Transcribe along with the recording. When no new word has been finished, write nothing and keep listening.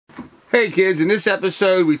Hey kids, in this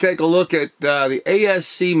episode we take a look at the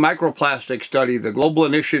ASC Micro Plastic Study, the global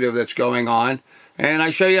initiative that's going on, and I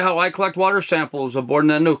show you how I collect water samples aboard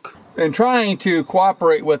the Nanook. In trying to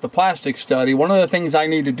cooperate with the plastic study, one of the things I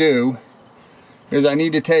need to do is I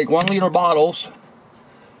need to take 1 liter bottles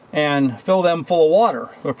and fill them full of water.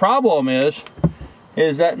 The problem is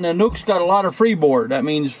that Nanook's got a lot of freeboard. That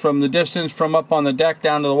means from the distance from up on the deck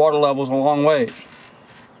down to the water level is a long ways.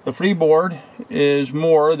 The freeboard is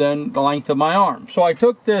more than the length of my arm. So I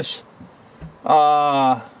took this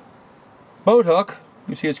boat hook,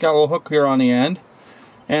 you see it's got a little hook here on the end,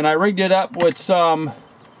 and I rigged it up with some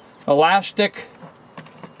elastic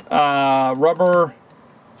rubber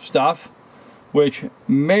stuff, which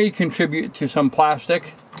may contribute to some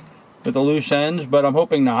plastic with the loose ends, but I'm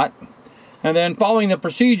hoping not. And then following the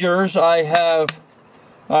procedures, I have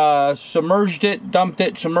submerged it, dumped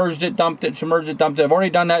it, submerged it, dumped it, submerged it, dumped it. I've already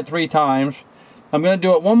done that 3 times. I'm going to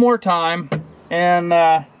do it one more time and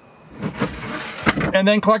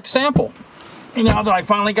then collect a sample. Now that I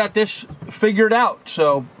finally got this figured out.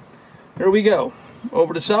 So here we go.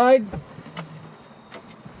 Over the side.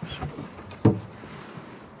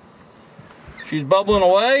 She's bubbling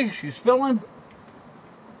away. She's filling.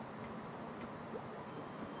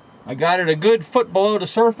 I got it a good foot below the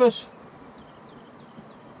surface.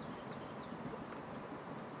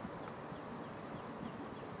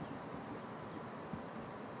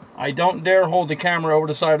 I don't dare hold the camera over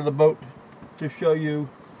the side of the boat to show you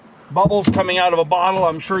bubbles coming out of a bottle.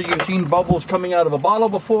 I'm sure you've seen bubbles coming out of a bottle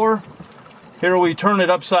before. Here we turn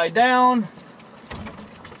it upside down.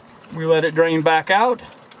 We let it drain back out.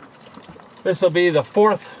 This will be the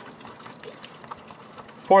fourth,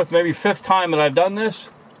 maybe 5th time that I've done this.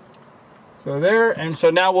 So there, and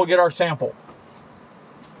so now we'll get our sample.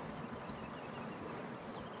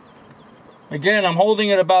 Again, I'm holding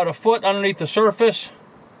it about a foot underneath the surface.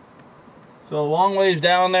 So a long ways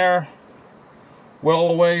down there, well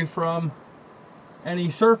away from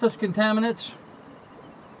any surface contaminants.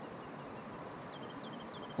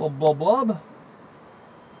 Blub, blub, blub.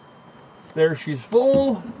 There she's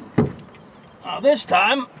full. Now this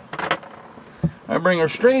time, I bring her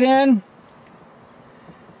straight in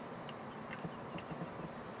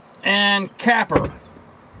and cap her.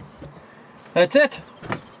 That's it.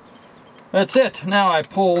 That's it. Now I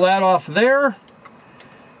pull that off there.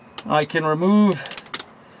 I can remove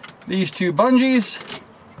these 2 bungees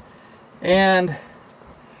and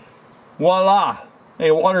voila,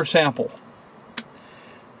 a water sample.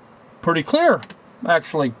 Pretty clear,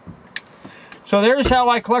 actually. So there's how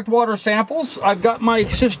I collect water samples. I've got my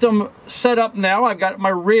system set up now. I've got my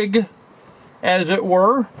rig, as it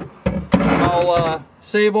were. I'll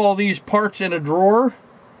save all these parts in a drawer.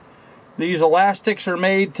 These elastics are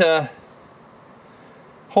made to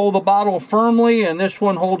hold the bottle firmly, and this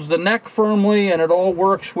one holds the neck firmly, and it all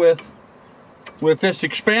works with this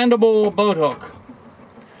expandable boat hook.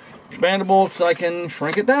 Expandable so I can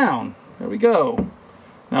shrink it down. There we go.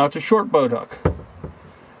 Now it's a short boat hook.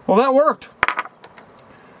 Well, that worked.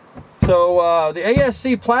 So the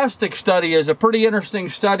ASC Plastic Study is a pretty interesting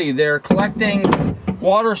study. They're collecting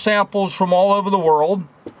water samples from all over the world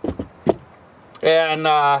and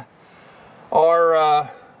are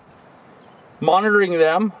monitoring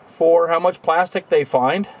them for how much plastic they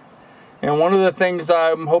find. And one of the things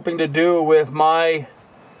I'm hoping to do with my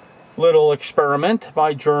little experiment,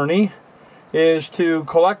 my journey, is to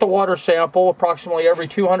collect a water sample approximately every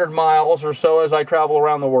 200 miles or so as I travel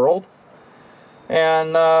around the world,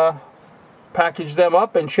 and package them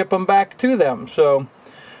up and ship them back to them. So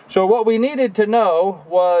what we needed to know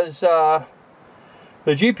was the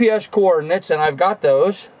GPS coordinates, and I've got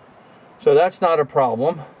those, so that's not a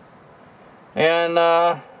problem. And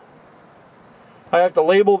I have to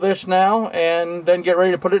label this now and then get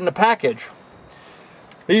ready to put it in the package.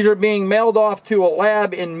 These are being mailed off to a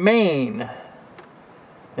lab in Maine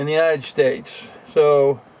in the United States.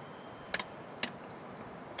 So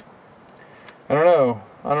I don't know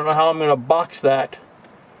how I'm going to box that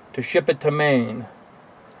to ship it to Maine.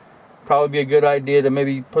 Probably be a good idea to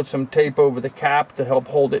maybe put some tape over the cap to help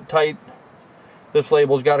hold it tight. This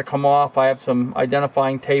label's got to come off. I have some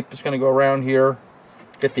identifying tape that's going to go around here,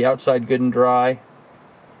 get the outside good and dry.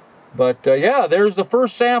 But yeah, there's the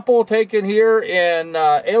first sample taken here in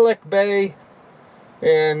Aleak Bay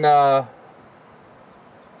in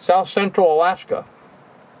South Central Alaska.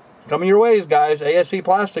 Coming your ways, guys. ASC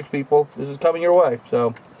Plastics people, this is coming your way.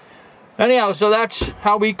 So anyhow, so that's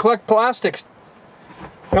how we collect plastics.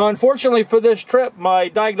 Now, unfortunately for this trip, my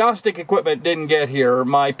diagnostic equipment didn't get here.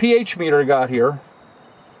 My pH meter got here.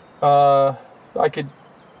 I could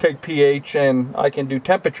take pH and I can do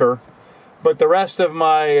temperature, but the rest of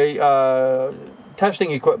my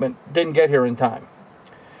testing equipment didn't get here in time.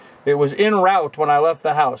 It was en route when I left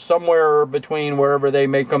the house, somewhere between wherever they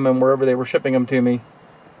make them and wherever they were shipping them to me,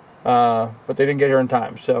 but they didn't get here in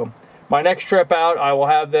time. So my next trip out, I will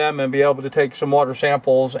have them and be able to take some water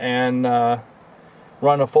samples and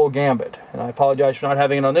run a full gambit. And I apologize for not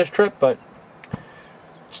having it on this trip, but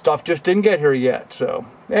stuff just didn't get here yet. So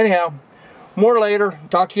anyhow, more later.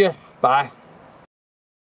 Talk to you. Bye.